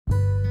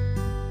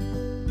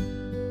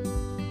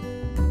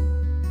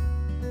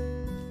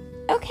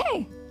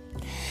Okay.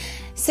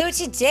 So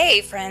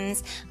today,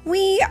 friends,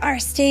 we are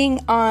staying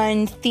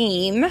on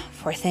theme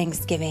for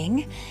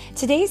Thanksgiving.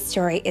 Today's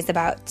story is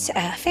about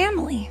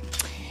family.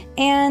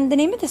 And the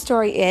name of the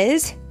story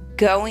is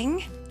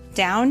Going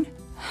Down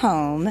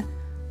Home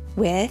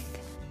with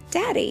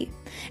Daddy.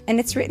 And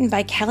it's written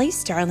by Kelly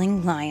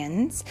Starling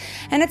Lyons.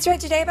 And it's read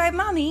today by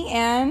Mommy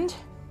and...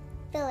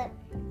 Philip.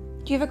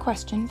 Do you have a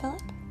question,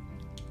 Philip?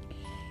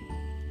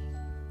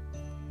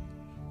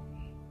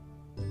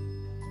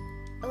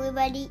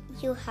 Everybody,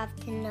 you have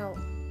to know.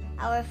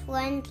 Our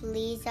friend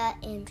Lisa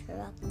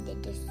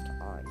interrupted the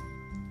story.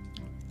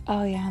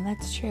 Oh, yeah,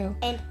 that's true.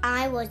 And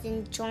I was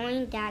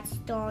enjoying that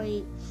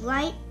story,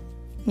 right?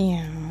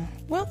 Yeah.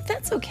 Well,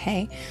 that's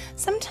okay.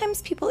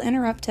 Sometimes people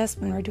interrupt us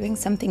when we're doing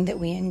something that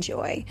we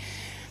enjoy.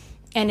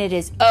 And it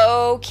is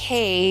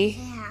okay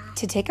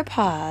to take a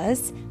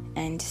pause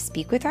and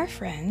speak with our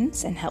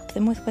friends and help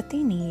them with what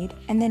they need.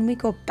 And then we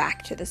go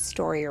back to the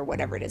story or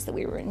whatever it is that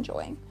we were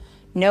enjoying.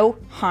 No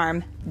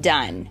harm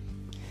done.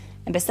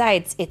 And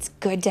besides, it's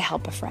good to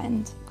help a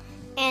friend.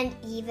 And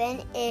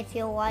even if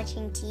you're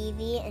watching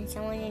TV and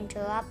someone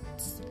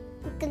interrupts,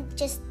 you can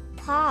just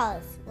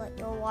pause what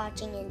you're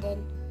watching and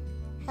then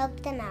help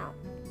them out.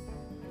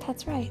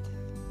 That's right.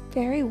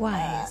 Very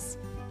wise.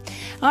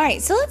 All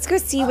right, so let's go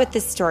see what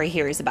this story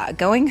here is about.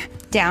 Going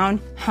down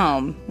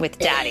home with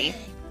Daddy.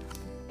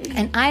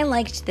 And I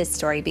liked this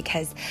story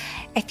because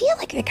I feel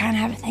like they kind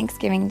of have a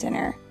Thanksgiving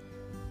dinner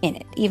in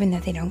it, even though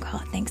they don't call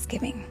it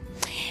Thanksgiving.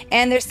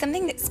 And there's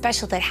something that's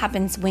special that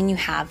happens when you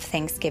have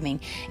Thanksgiving.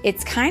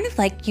 It's kind of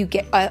like you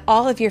get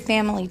all of your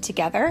family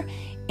together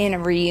in a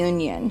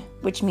reunion,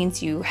 which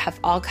means you have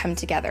all come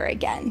together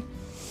again.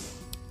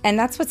 And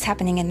that's what's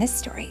happening in this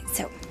story.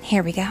 So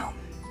here we go.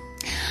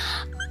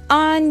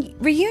 On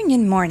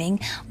reunion morning,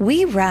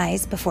 we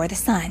rise before the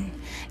sun.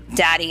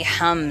 Daddy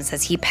hums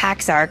as he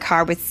packs our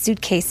car with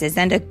suitcases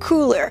and a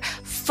cooler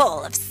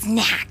full of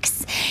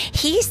snacks.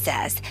 He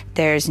says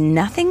there's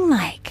nothing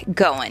like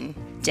going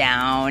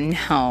down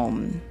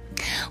home.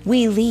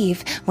 We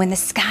leave when the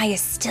sky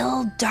is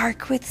still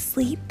dark with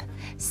sleep.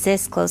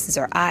 Sis closes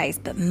her eyes,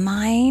 but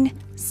mine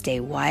stay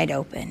wide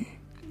open.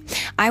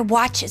 I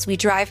watch as we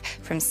drive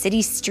from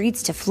city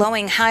streets to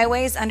flowing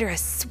highways under a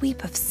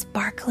sweep of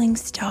sparkling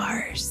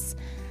stars.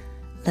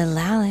 Little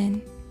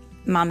Alan,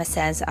 Mama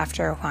says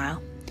after a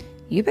while,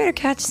 you better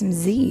catch some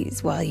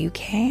Z's while you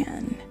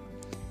can.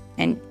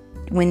 And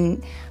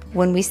when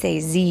we say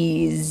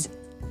Z's,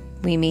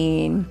 we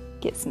mean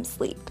get some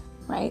sleep,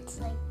 right?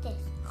 Like this.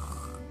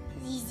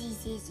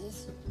 Z.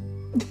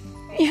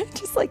 Yeah,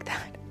 just like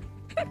that.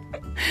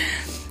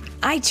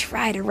 I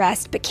try to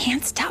rest, but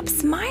can't stop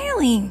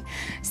smiling.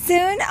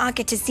 Soon I'll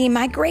get to see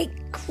my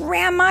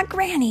great-grandma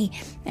Granny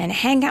and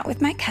hang out with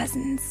my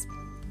cousins.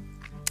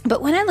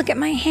 But when I look at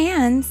my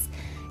hands,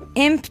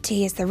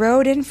 empty as the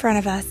road in front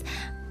of us,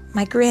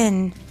 my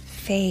grin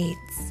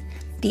fades.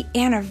 The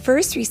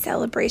anniversary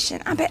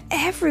celebration, I bet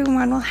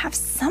everyone will have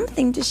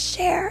something to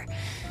share,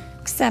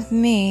 except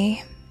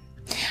me.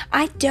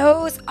 I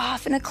doze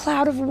off in a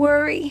cloud of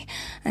worry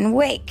and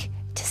wake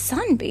to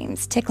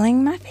sunbeams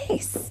tickling my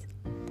face.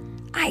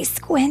 I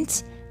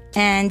squint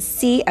and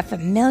see a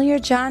familiar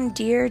John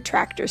Deere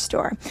tractor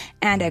store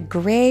and a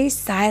gray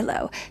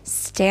silo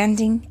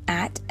standing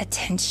at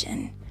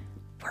attention.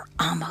 We're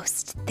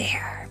almost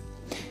there.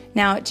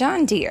 Now,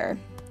 John Deere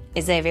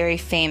is a very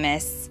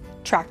famous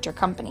tractor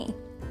company,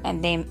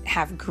 and they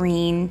have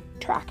green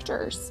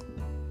tractors.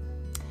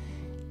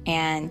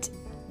 And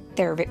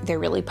they're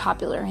really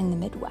popular in the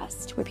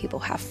Midwest where people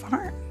have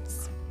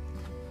farms.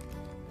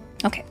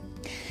 Okay.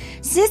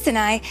 Sis and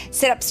I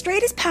sit up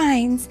straight as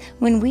pines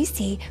when we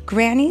see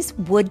Granny's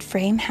wood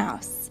frame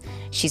house.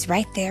 She's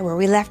right there where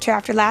we left her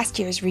after last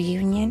year's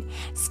reunion,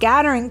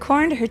 scattering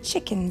corn to her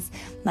chickens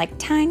like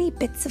tiny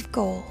bits of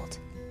gold.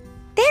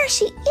 There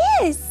she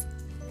is,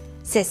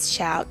 Sis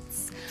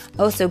shouts.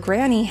 Oh, so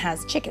Granny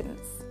has chickens.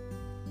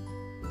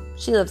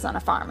 She lives on a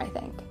farm, I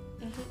think.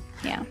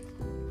 Mm-hmm. Yeah.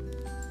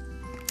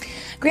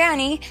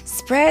 Granny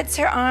spreads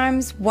her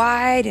arms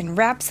wide and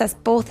wraps us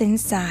both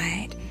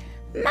inside.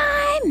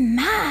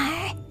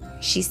 My,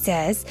 she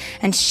says,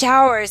 and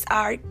showers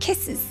our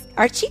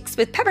cheeks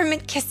with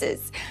peppermint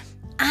kisses.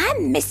 I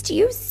missed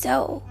you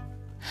so.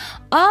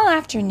 All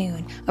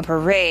afternoon, a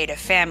parade of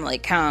family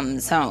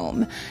comes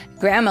home.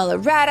 Grandma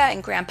Loretta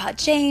and Grandpa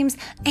James,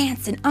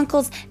 aunts and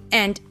uncles,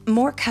 and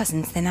more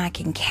cousins than I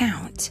can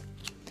count.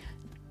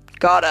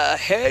 Got a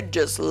head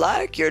just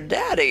like your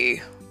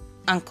daddy,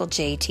 Uncle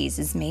Jay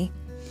teases me.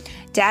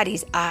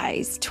 Daddy's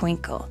eyes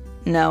twinkle.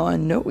 Now I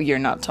know you're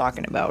not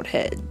talking about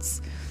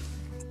heads.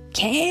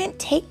 Can't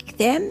take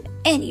them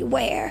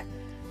anywhere,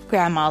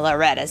 Grandma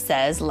Loretta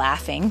says,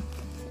 laughing.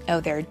 Oh,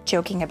 they're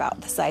joking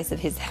about the size of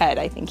his head.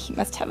 I think he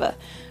must have a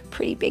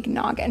pretty big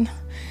noggin.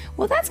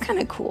 Well, that's kind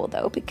of cool,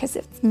 though, because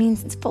it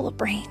means it's full of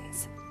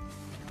brains.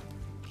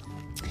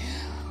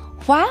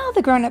 While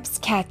the grown-ups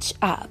catch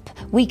up,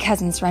 we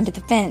cousins run to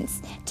the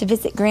fence to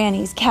visit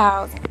Granny's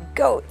cows and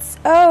goats.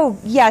 Oh,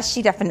 yeah,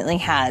 she definitely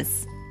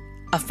has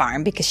a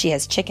farm because she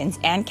has chickens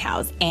and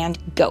cows and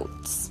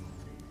goats.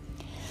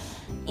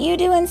 You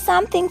doing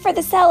something for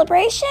the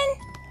celebration?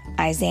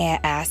 Isaiah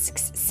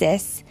asks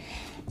Sis.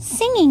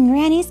 Singing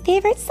Granny's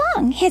favorite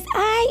song, His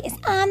Eye is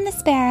on the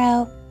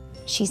Sparrow,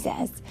 she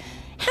says.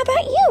 How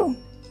about you?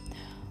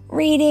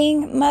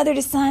 Reading Mother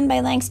to Son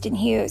by Langston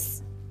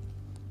Hughes.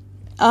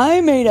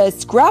 I made a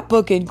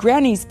scrapbook in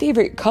Granny's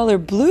favorite color,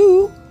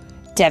 blue,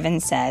 Devin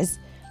says.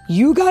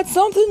 You got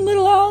something,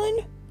 little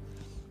Alan?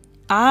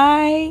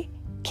 I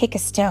kick a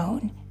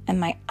stone and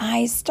my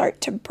eyes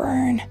start to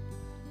burn.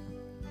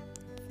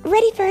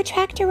 Ready for a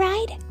tractor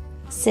ride?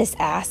 Sis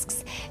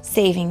asks,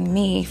 saving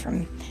me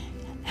from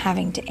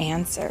having to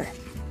answer.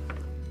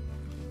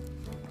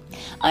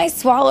 I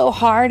swallow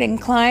hard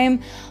and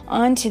climb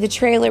onto the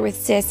trailer with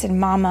Sis and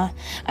Mama.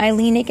 I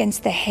lean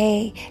against the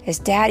hay as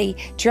Daddy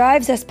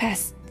drives us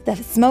past the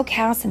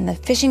smokehouse and the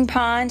fishing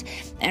pond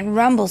and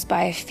rumbles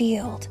by a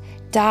field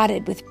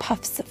dotted with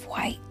puffs of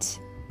white.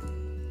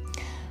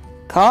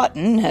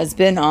 Cotton has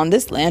been on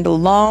this land a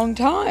long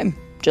time,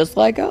 just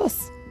like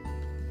us,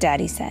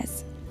 Daddy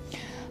says.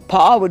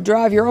 Pa would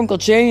drive your Uncle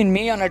Jay and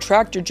me on a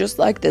tractor just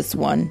like this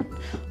one.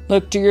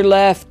 Look to your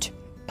left,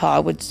 Pa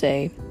would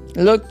say.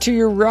 Look to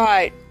your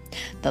right.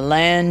 The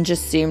land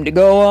just seemed to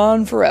go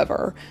on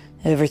forever.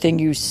 Everything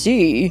you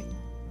see,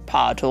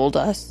 Pa told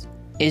us,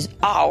 is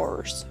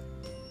ours.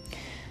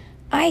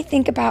 I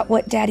think about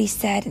what Daddy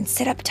said and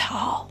sit up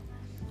tall.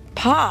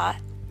 Pa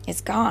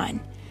is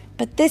gone,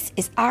 but this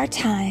is our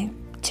time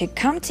to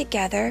come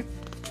together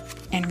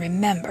and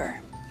remember.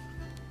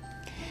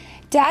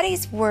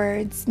 Daddy's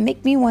words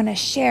make me want to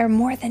share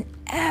more than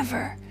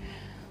ever.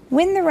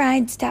 When the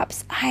ride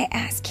stops, I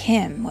ask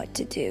him what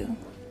to do.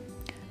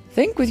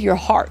 Think with your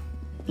heart,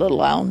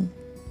 little Alan,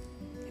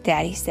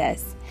 Daddy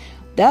says.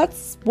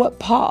 That's what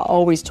Pa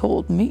always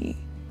told me.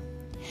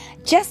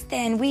 Just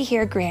then we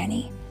hear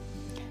Granny.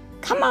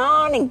 Come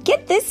on and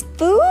get this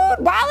food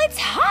while it's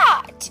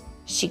hot,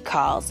 she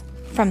calls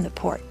from the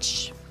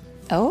porch.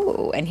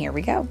 Oh, and here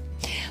we go.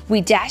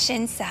 We dash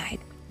inside.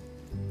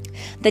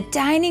 The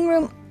dining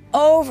room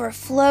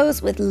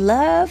overflows with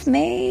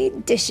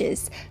love-made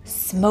dishes.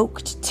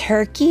 Smoked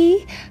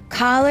turkey,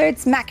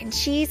 collards, mac and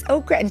cheese,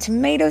 okra and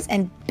tomatoes,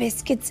 and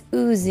biscuits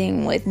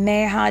oozing with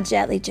meha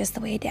jelly just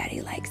the way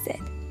Daddy likes it.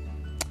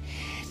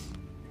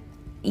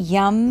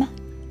 Yum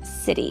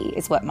City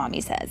is what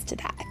Mommy says to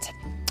that.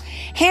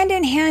 Hand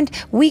in hand,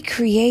 we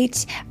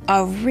create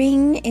a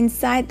ring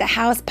inside the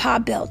house Pa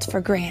built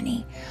for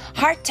Granny.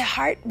 Heart to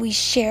heart, we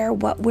share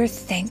what we're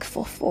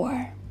thankful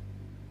for.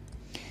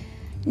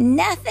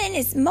 Nothing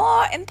is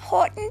more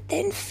important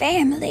than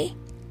family,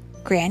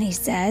 Granny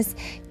says,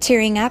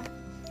 tearing up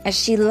as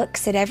she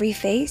looks at every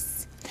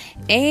face.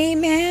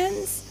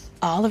 Amens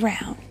all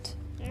around.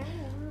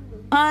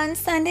 On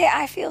Sunday,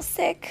 I feel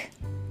sick.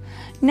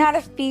 Not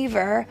a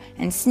fever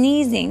and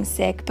sneezing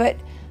sick, but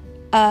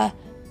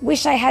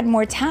wish I had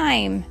more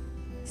time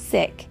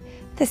sick.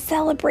 The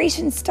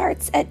celebration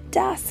starts at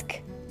dusk.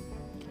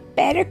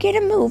 Better get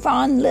a move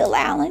on, Lil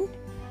Alan,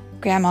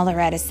 Grandma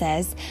Loretta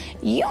says.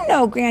 You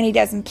know Granny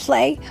doesn't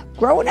play.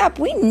 Growing up,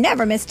 we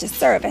never missed a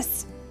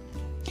service.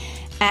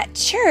 At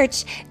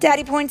church,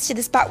 Daddy points to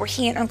the spot where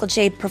he and Uncle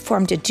Jay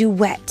performed a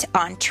duet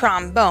on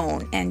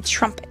trombone and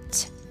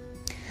trumpet.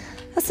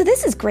 Oh, so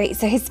this is great.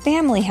 So his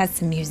family has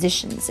some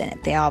musicians in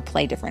it. They all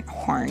play different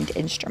horned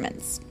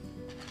instruments.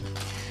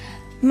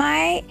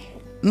 My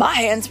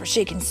hands were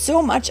shaking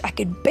so much I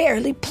could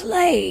barely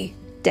play,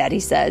 Daddy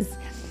says.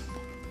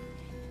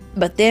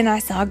 But then I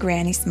saw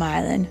Granny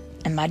smiling,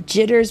 and my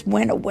jitters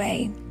went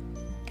away.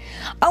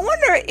 I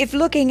wonder if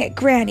looking at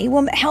Granny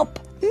will help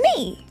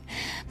me.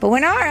 But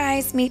when our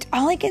eyes meet,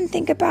 all I can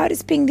think about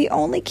is being the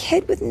only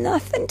kid with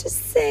nothing to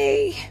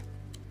say.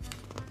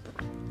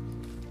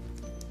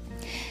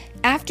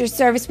 After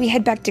service, we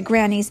head back to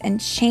Granny's and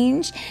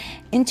change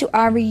into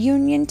our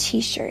reunion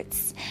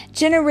t-shirts.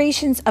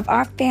 Generations of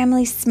our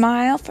family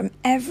smile from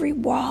every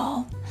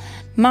wall.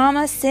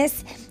 Mama,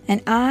 Sis,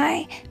 and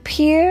I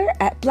peer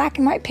at black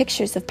and white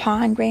pictures of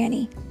Pa and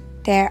Granny.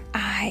 Their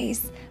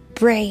eyes,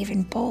 brave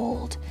and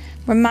bold,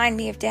 remind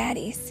me of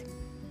Daddy's.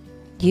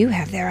 You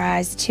have their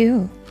eyes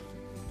too,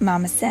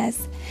 Mama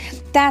says.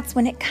 That's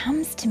when it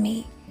comes to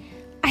me.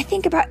 I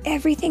think about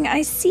everything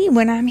I see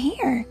when I'm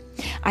here.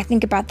 I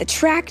think about the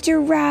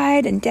tractor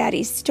ride and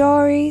Daddy's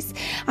stories.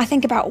 I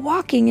think about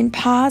walking in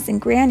Pa's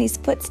and Granny's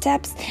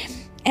footsteps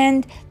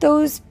and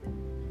those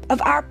of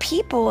our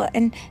people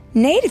and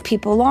native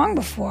people long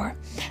before.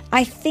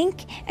 I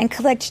think and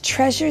collect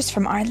treasures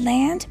from our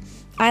land.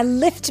 I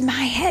lift my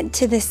head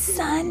to the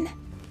sun.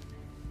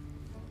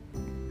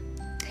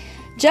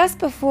 Just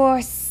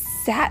before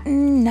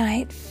satin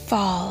night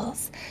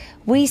falls,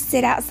 we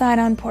sit outside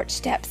on porch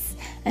steps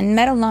and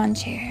metal lawn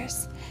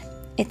chairs.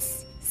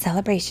 It's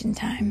celebration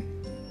time.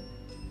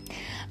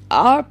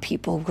 Our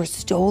people were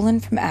stolen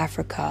from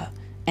Africa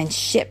and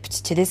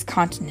shipped to this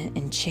continent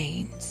in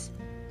chains,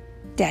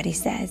 Daddy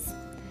says.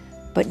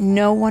 But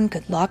no one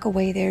could lock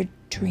away their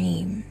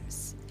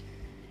dreams.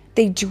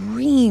 They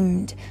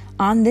dreamed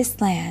on this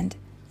land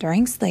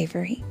during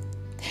slavery.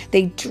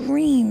 They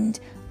dreamed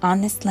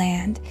on this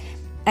land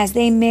as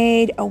they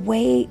made a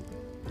way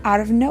out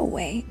of no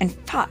way and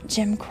fought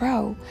Jim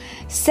Crow.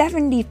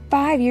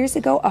 75 years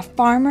ago, a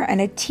farmer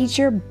and a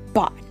teacher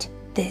bought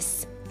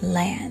this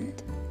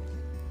land.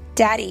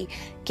 Daddy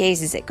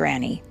gazes at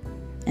Granny,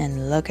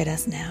 and look at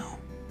us now.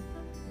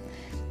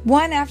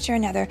 One after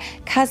another,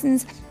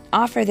 cousins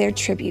offer their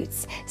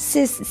tributes.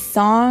 Sis'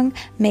 song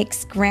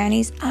makes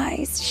Granny's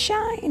eyes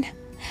shine.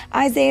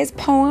 Isaiah's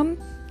poem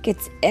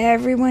gets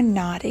everyone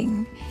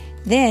nodding.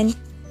 Then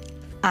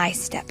I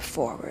step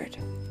forward.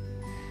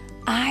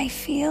 I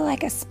feel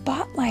like a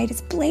spotlight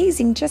is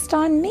blazing just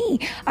on me.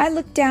 I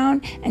look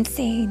down and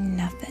say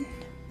nothing.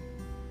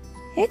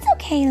 "It's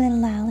okay,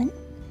 little Alan,"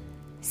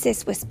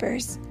 Sis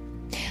whispers.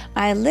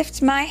 I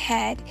lift my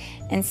head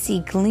and see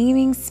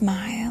gleaming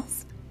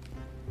smiles.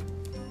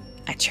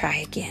 I try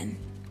again.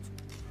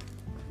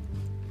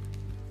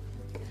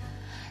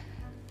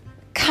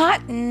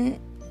 "Cotton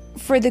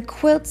for the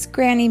quilts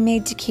Granny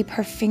made to keep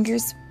her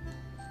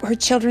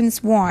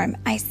children's warm,"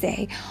 I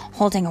say,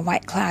 holding a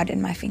white cloud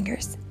in my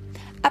fingers.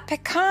 "A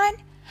pecan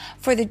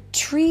for the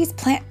trees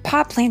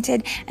Pa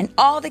planted and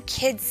all the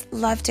kids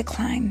love to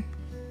climb."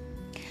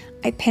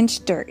 I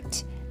pinch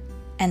dirt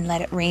and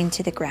let it rain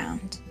to the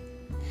ground.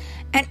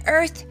 "And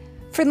earth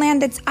for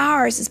land that's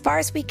ours as far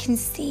as we can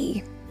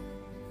see."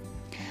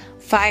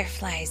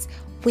 Fireflies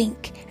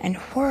wink and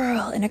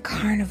whirl in a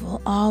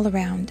carnival all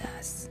around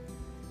us.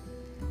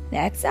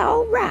 "That's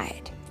all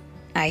right,"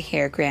 I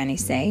hear Granny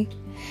say.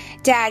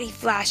 Daddy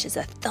flashes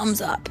a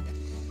thumbs up.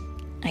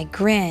 I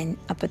grin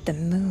up at the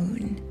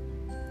moon.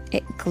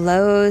 It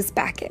glows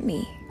back at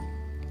me.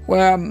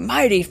 "We're a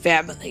mighty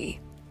family,"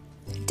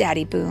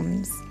 Daddy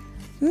booms.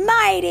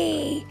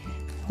 "Mighty!"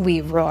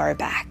 we roar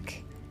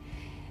back.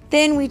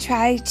 Then we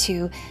try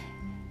to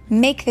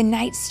make the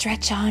night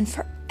stretch on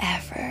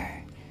forever.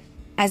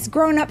 As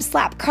grown-ups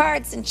slap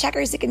cards and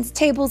checkers against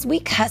tables, we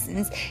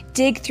cousins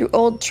dig through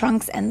old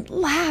trunks and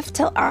laugh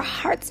till our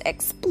hearts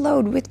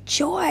explode with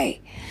joy.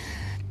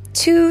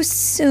 Too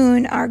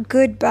soon our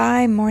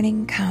goodbye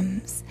morning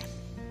comes.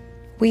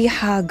 We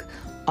hug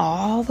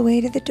all the way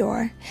to the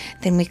door.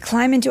 Then we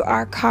climb into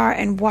our car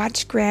and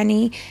watch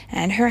Granny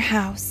and her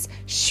house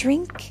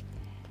shrink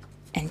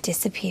and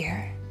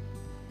disappear.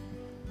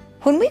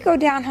 When we go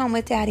down home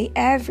with Daddy,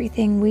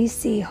 everything we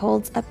see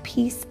holds a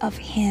piece of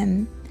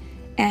him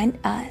and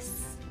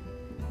us.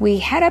 We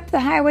head up the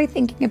highway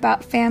thinking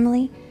about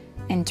family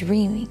and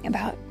dreaming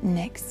about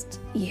next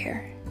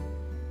year.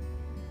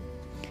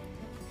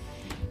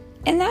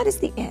 And that is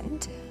the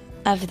end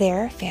of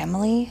their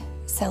family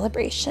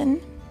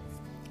celebration.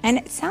 And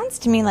it sounds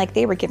to me like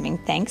they were giving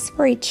thanks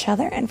for each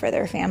other and for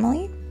their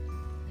family.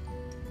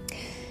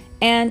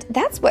 And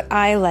that's what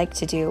I like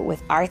to do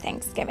with our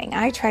Thanksgiving.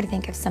 I try to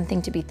think of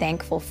something to be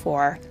thankful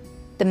for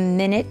the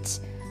minute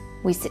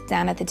we sit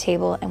down at the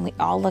table and we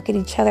all look at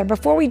each other.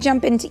 Before we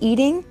jump into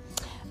eating,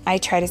 I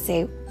try to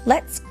say,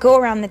 let's go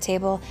around the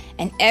table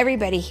and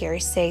everybody here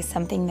say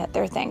something that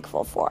they're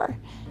thankful for.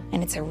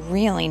 And it's a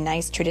really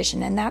nice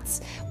tradition. And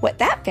that's what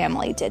that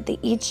family did. They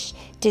each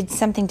did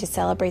something to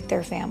celebrate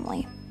their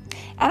family.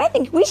 And I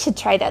think we should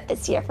try that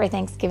this year for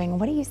Thanksgiving.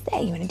 What do you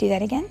say? You want to do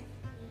that again?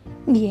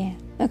 Yeah.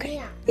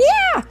 Okay.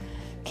 Yeah.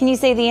 Can you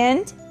say the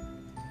end?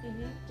 The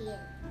end.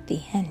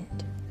 The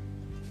end.